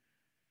it.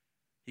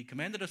 He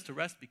commanded us to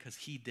rest because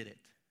he did it.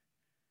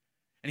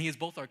 And he is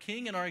both our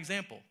king and our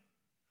example.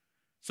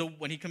 So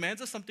when he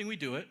commands us something, we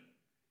do it.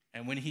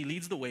 And when he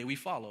leads the way, we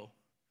follow.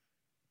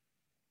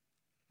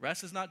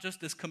 Rest is not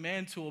just this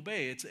command to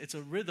obey. It's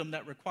a rhythm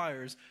that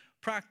requires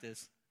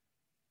practice.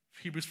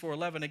 Hebrews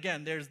 4:11,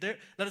 again,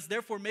 let us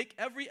therefore make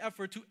every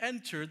effort to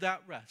enter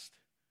that rest,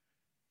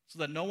 so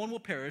that no one will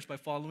perish by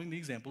following the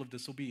example of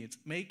disobedience.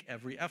 Make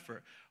every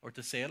effort. Or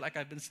to say it like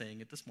I've been saying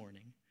it this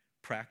morning,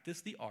 practice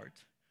the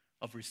art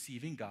of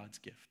receiving God's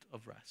gift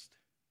of rest.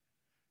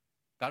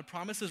 God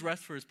promises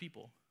rest for his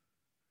people.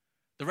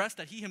 The rest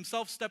that he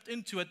himself stepped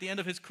into at the end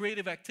of his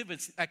creative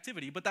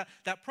activity. But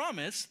that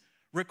promise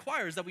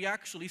requires that we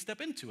actually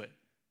step into it,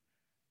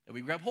 that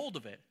we grab hold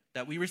of it,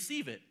 that we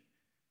receive it.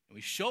 And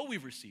we show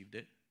we've received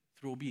it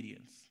through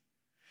obedience.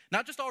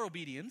 Not just our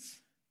obedience,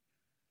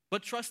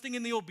 but trusting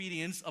in the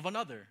obedience of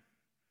another.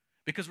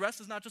 Because rest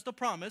is not just a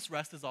promise,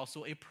 rest is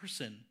also a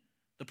person,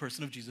 the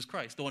person of Jesus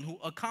Christ, the one who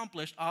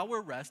accomplished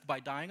our rest by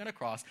dying on a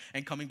cross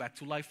and coming back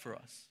to life for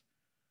us.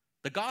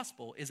 The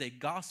gospel is a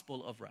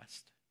gospel of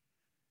rest,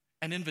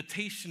 an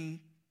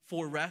invitation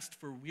for rest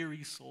for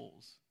weary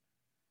souls.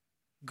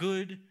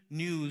 Good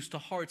news to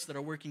hearts that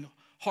are working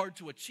hard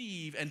to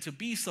achieve and to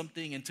be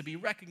something and to be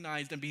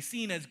recognized and be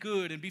seen as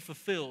good and be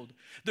fulfilled.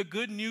 The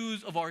good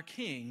news of our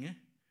King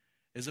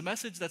is a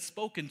message that's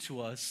spoken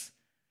to us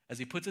as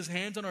he puts his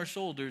hands on our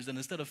shoulders, and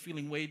instead of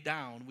feeling weighed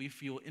down, we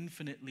feel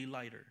infinitely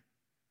lighter.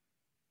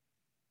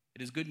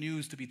 It is good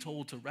news to be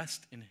told to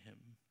rest in him.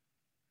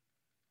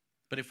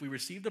 But if we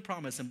receive the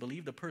promise and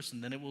believe the person,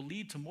 then it will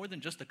lead to more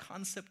than just a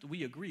concept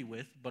we agree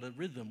with, but a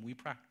rhythm we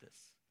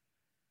practice.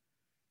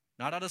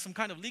 Not out of some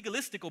kind of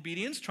legalistic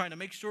obedience, trying to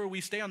make sure we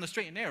stay on the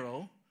straight and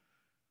narrow,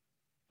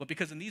 but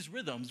because in these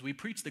rhythms, we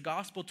preach the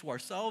gospel to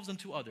ourselves and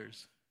to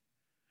others.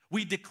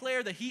 We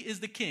declare that he is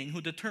the king who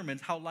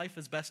determines how life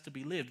is best to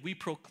be lived. We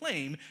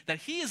proclaim that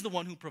he is the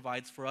one who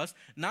provides for us,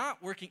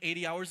 not working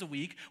 80 hours a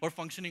week or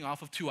functioning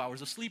off of 2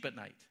 hours of sleep at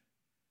night,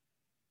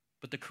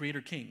 but the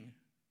Creator King,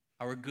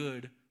 our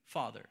good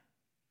Father.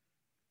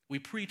 We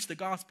preach the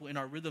gospel in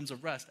our rhythms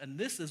of rest, and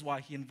this is why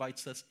he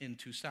invites us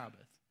into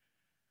Sabbath.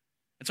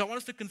 And so I want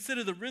us to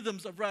consider the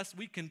rhythms of rest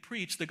we can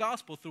preach the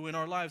gospel through in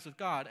our lives with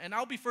God. And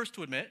I'll be first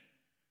to admit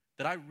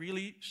that I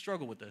really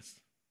struggle with this.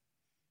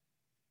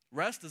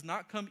 Rest does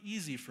not come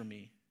easy for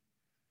me.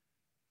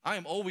 I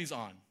am always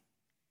on.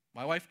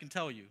 My wife can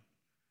tell you.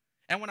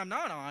 And when I'm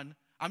not on,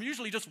 I'm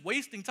usually just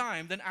wasting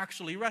time than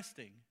actually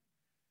resting.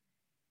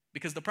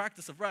 Because the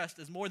practice of rest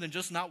is more than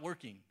just not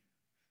working.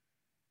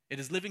 It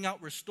is living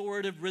out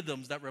restorative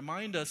rhythms that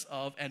remind us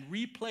of and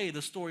replay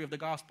the story of the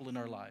gospel in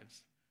our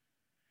lives.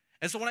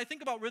 And so when I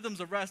think about rhythms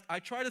of rest, I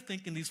try to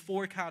think in these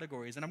 4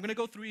 categories. And I'm going to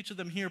go through each of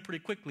them here pretty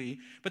quickly.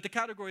 But the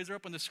categories are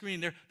up on the screen.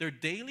 They're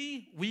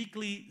daily,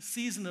 weekly,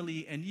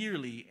 seasonally, and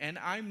yearly. And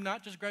I'm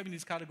not just grabbing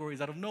these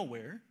categories out of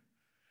nowhere.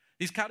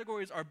 These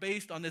categories are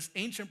based on this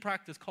ancient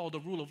practice called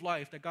the rule of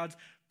life that God's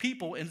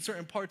people in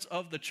certain parts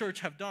of the church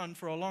have done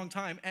for a long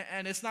time.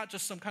 And it's not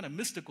just some kind of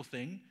mystical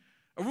thing.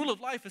 A rule of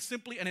life is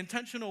simply an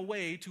intentional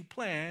way to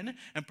plan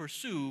and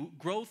pursue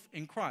growth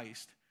in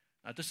Christ,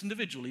 not just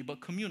individually, but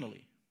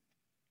communally.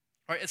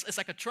 Right? It's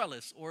like a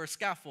trellis or a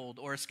scaffold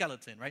or a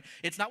skeleton, right?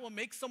 It's not what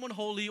makes someone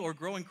holy or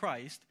grow in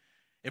Christ.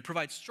 It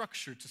provides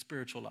structure to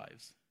spiritual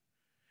lives.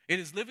 It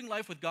is living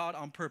life with God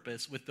on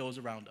purpose with those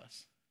around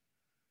us.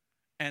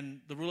 And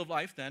the rule of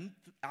life then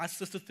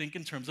asks us to think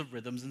in terms of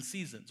rhythms and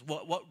seasons.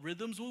 What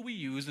rhythms will we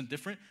use in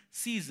different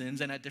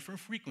seasons and at different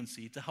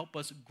frequency to help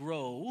us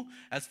grow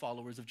as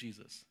followers of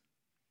Jesus?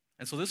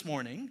 And so this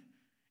morning,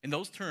 in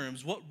those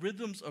terms, what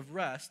rhythms of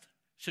rest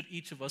should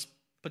each of us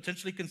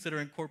potentially consider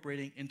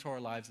incorporating into our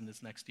lives in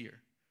this next year?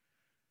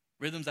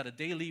 Rhythms at a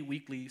daily,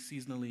 weekly,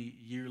 seasonally,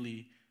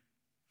 yearly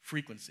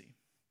frequency.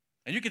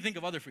 And you can think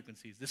of other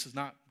frequencies. This is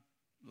not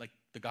like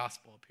the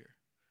gospel up here.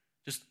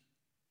 Just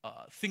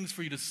things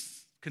for you to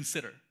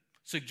consider,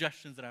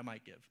 suggestions that I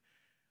might give.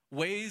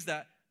 Ways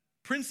that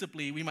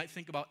principally we might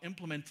think about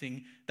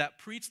implementing that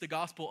preach the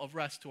gospel of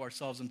rest to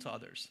ourselves and to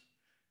others.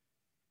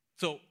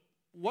 So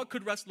what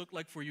could rest look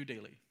like for you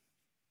daily?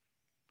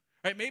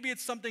 Right, maybe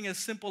it's something as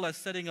simple as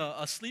setting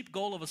a sleep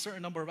goal of a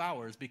certain number of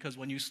hours, because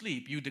when you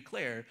sleep, you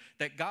declare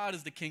that God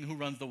is the king who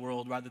runs the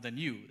world rather than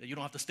you, that you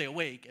don't have to stay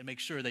awake and make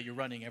sure that you're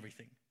running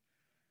everything.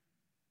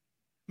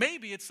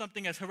 Maybe it's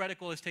something as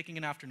heretical as taking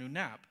an afternoon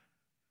nap.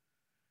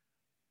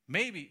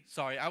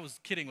 Sorry, I was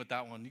kidding with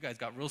that one. You guys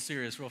got real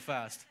serious real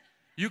fast.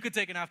 You could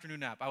take an afternoon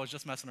nap. I was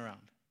just messing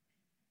around.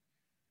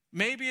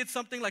 Maybe it's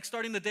something like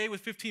starting the day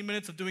with 15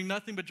 minutes of doing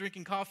nothing but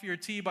drinking coffee or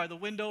tea by the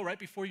window right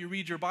before you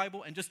read your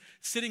Bible and just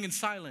sitting in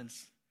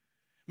silence.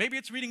 Maybe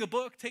it's reading a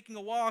book, taking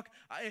a walk.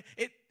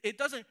 It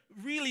doesn't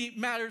really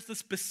matter the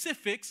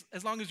specifics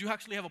as long as you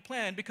actually have a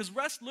plan, because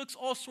rest looks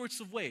all sorts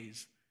of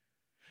ways.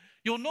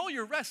 You'll know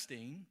you're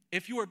resting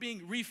if you are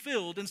being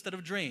refilled instead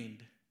of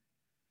drained.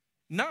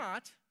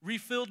 Not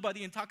refilled by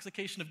the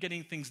intoxication of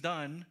getting things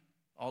done.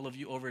 All of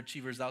you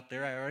overachievers out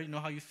there, I already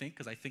know how you think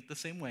because I think the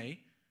same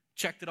way.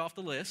 Checked it off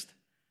the list.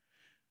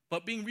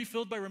 But being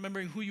refilled by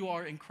remembering who you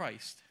are in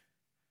Christ,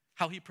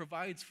 how he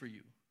provides for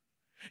you.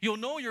 You'll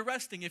know you're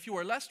resting if you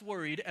are less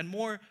worried and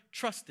more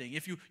trusting.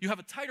 If you have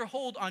a tighter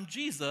hold on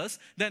Jesus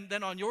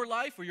than on your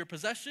life or your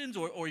possessions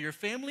or your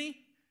family.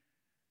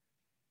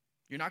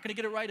 You're not going to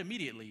get it right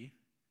immediately,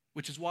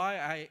 which is why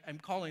I am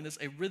calling this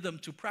a rhythm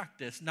to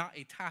practice, not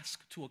a task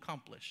to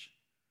accomplish.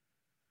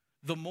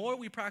 The more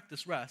we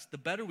practice rest, the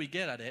better we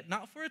get at it,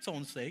 not for its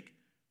own sake,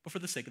 but for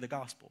the sake of the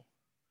gospel.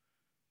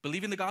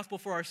 Believing the gospel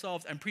for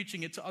ourselves and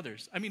preaching it to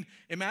others. I mean,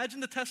 imagine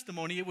the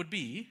testimony it would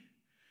be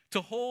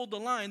to hold the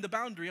line, the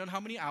boundary on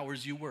how many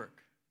hours you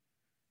work.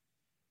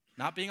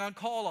 Not being on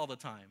call all the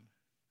time.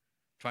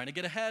 Trying to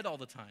get ahead all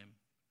the time.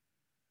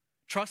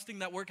 Trusting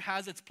that work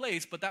has its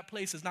place, but that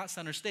place is not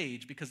center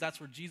stage because that's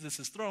where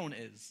Jesus' throne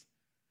is.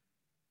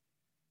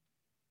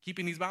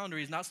 Keeping these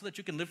boundaries, not so that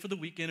you can live for the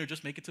weekend or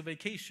just make it to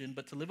vacation,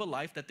 but to live a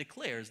life that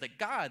declares that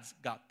God's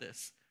got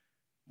this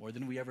more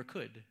than we ever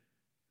could.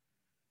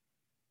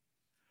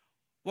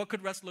 What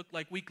could rest look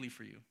like weekly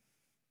for you?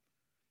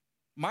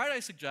 Might I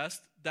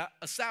suggest that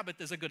a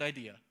Sabbath is a good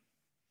idea?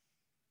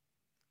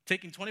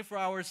 Taking 24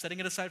 hours, setting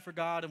it aside for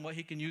God and what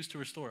he can use to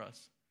restore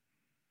us.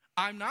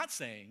 I'm not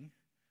saying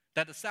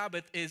that the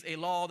Sabbath is a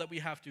law that we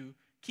have to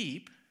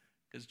keep,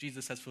 because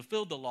Jesus has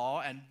fulfilled the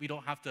law and we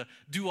don't have to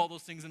do all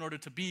those things in order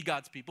to be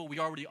God's people. We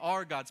already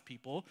are God's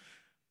people.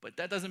 But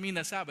that doesn't mean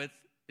that Sabbath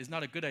is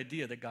not a good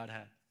idea that God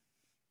had.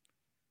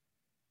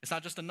 It's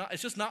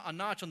just not a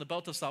notch on the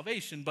belt of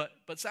salvation,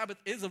 but Sabbath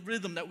is a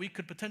rhythm that we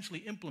could potentially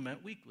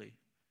implement weekly.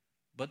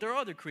 But there are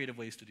other creative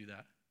ways to do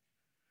that.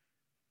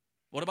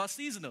 What about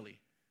seasonally?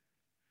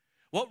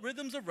 What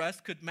rhythms of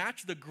rest could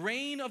match the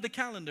grain of the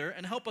calendar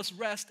and help us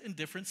rest in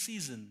different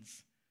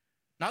seasons?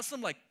 Not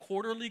some like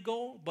quarterly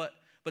goal, but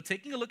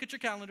taking a look at your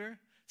calendar,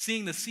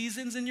 seeing the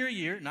seasons in your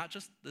year, not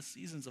just the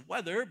seasons of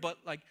weather, but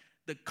like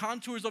the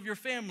contours of your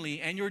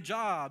family and your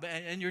job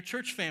and your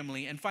church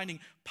family, and finding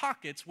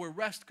pockets where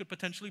rest could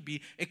potentially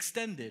be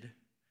extended,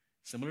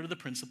 similar to the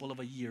principle of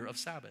a year of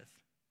Sabbath.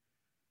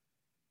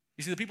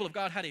 You see, the people of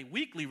God had a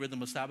weekly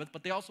rhythm of Sabbath,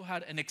 but they also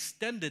had an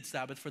extended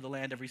Sabbath for the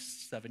land every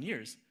 7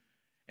 years.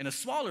 In a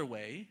smaller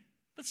way,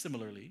 but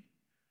similarly,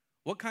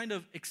 what kind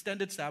of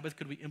extended Sabbath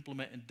could we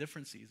implement in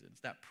different seasons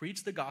that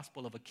preach the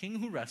gospel of a king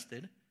who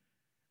rested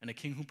and a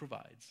king who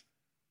provides?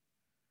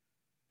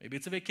 Maybe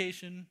it's a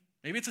vacation.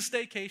 Maybe it's a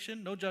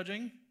staycation, no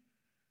judging.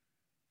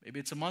 Maybe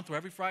it's a month where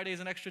every Friday is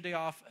an extra day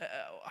off.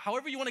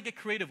 However you want to get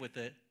creative with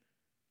it.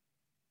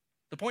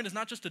 The point is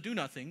not just to do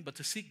nothing, but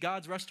to seek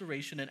God's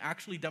restoration and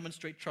actually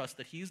demonstrate trust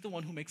that he's the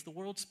one who makes the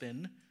world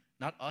spin,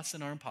 not us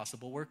and our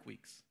impossible work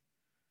weeks.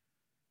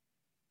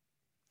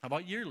 How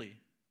about yearly?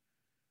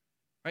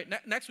 Right,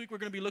 next week we're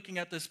going to be looking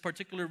at this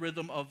particular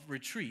rhythm of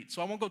retreat.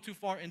 So I won't go too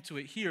far into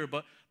it here,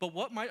 but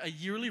what might a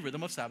yearly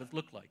rhythm of Sabbath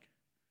look like?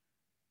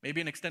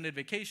 Maybe an extended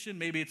vacation,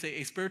 maybe it's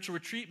a spiritual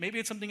retreat, maybe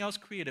it's something else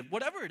creative.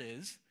 Whatever it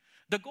is,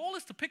 the goal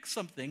is to pick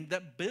something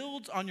that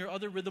builds on your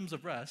other rhythms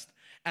of rest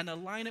and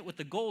align it with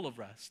the goal of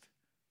rest,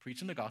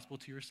 preaching the gospel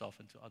to yourself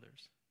and to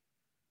others.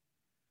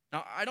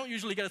 Now, I don't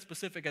usually get as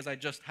specific as I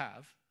just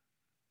have,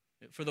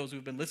 for those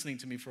who've been listening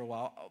to me for a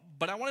while,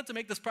 but I wanted to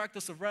make this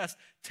practice of rest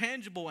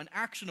tangible and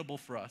actionable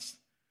for us.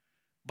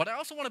 But I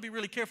also want to be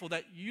really careful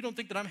that you don't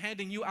think that I'm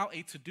handing you out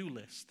a to-do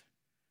list.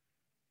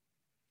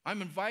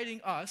 I'm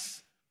inviting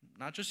us,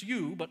 not just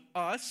you, but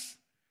us,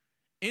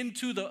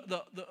 into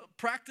the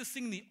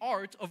practicing the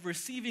art of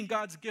receiving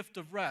God's gift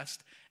of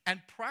rest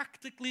and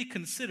practically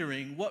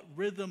considering what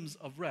rhythms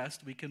of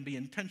rest we can be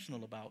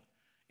intentional about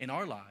in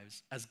our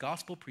lives as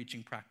gospel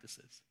preaching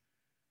practices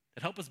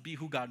that help us be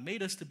who God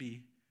made us to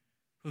be,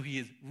 who he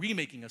is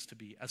remaking us to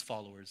be as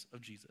followers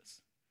of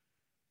Jesus.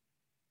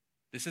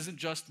 This isn't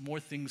just more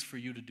things for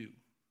you to do.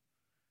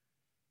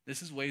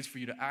 This is ways for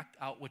you to act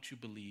out what you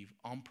believe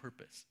on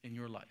purpose in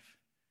your life.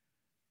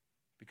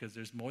 Because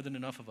there's more than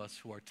enough of us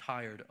who are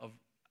tired of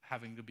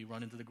having to be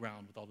run into the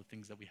ground with all the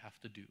things that we have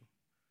to do.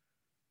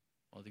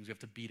 All the things we have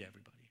to beat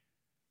everybody.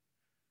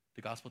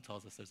 The gospel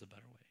tells us there's a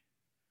better way.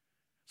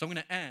 So I'm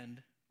going to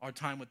end our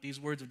time with these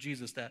words of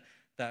Jesus that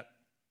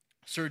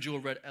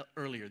Sergio read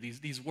earlier.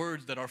 These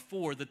words that are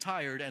for the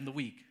tired and the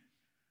weak.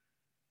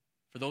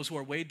 For those who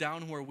are weighed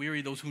down, who are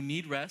weary, those who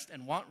need rest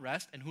and want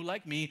rest, and who,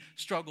 like me,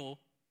 struggle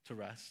to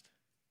rest.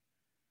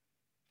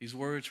 These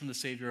words from the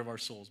Savior of our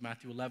souls,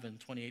 Matthew 11,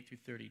 28 through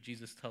 30,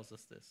 Jesus tells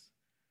us this.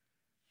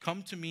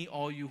 Come to me,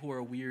 all you who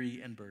are weary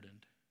and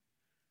burdened,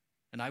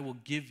 and I will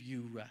give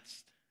you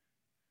rest.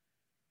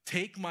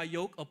 Take my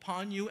yoke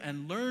upon you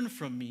and learn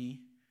from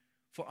me,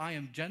 for I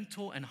am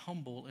gentle and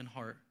humble in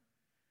heart,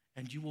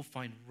 and you will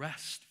find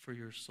rest for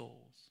your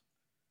souls.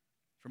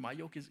 For my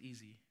yoke is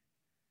easy,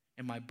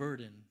 and my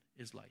burden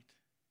is light.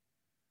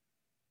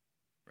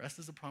 Rest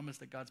is a promise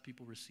that God's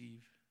people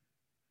receive.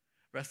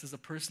 Rest is a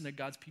person that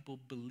God's people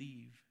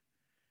believe.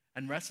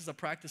 And rest is a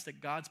practice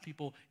that God's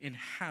people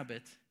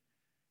inhabit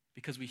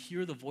because we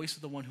hear the voice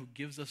of the one who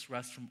gives us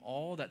rest from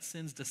all that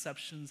sin's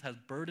deceptions has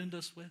burdened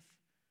us with.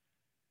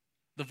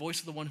 The voice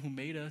of the one who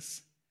made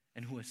us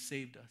and who has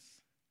saved us.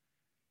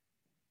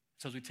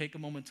 So as we take a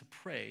moment to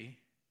pray,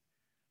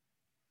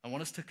 I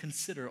want us to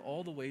consider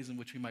all the ways in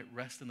which we might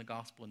rest in the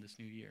gospel in this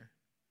new year.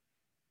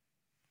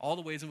 All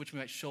the ways in which we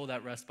might show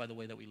that rest by the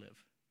way that we live.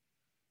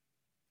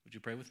 Would you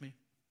pray with me?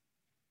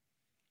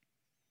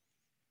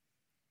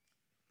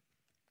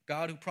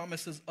 God who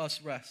promises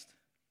us rest.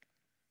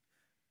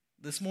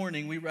 This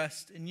morning we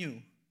rest in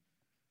you.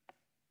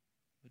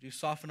 Would you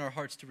soften our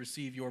hearts to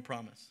receive your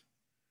promise?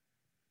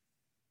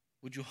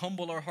 Would you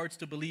humble our hearts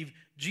to believe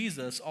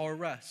Jesus our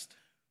rest?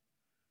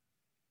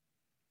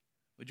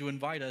 Would you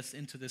invite us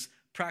into this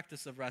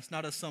practice of rest,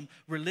 not as some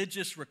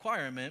religious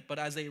requirement, but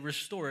as a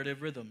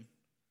restorative rhythm?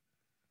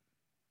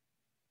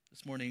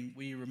 This morning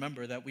we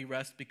remember that we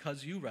rest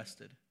because you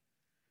rested.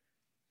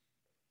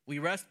 We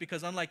rest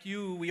because unlike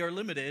you, we are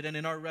limited, and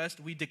in our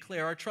rest, we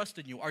declare our trust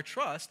in you, our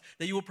trust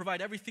that you will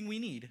provide everything we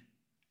need.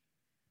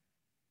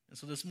 And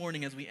so this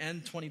morning, as we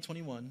end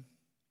 2021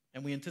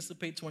 and we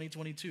anticipate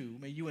 2022,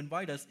 may you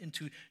invite us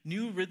into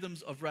new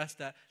rhythms of rest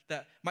that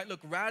might look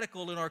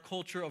radical in our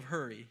culture of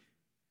hurry.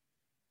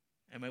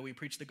 And may we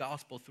preach the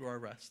gospel through our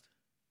rest.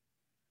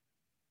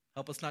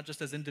 Help us not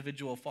just as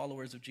individual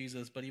followers of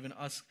Jesus, but even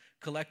us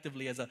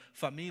collectively as a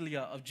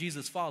familia of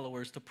Jesus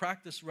followers to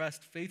practice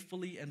rest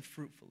faithfully and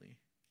fruitfully.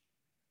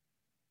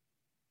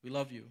 We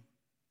love you,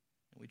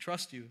 and we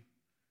trust you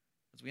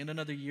as we end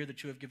another year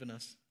that you have given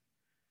us.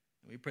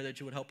 And we pray that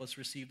you would help us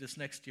receive this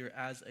next year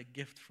as a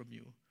gift from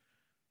you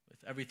with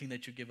everything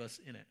that you give us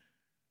in it.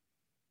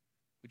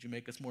 Would you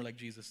make us more like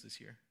Jesus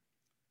this year?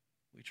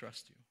 We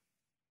trust you.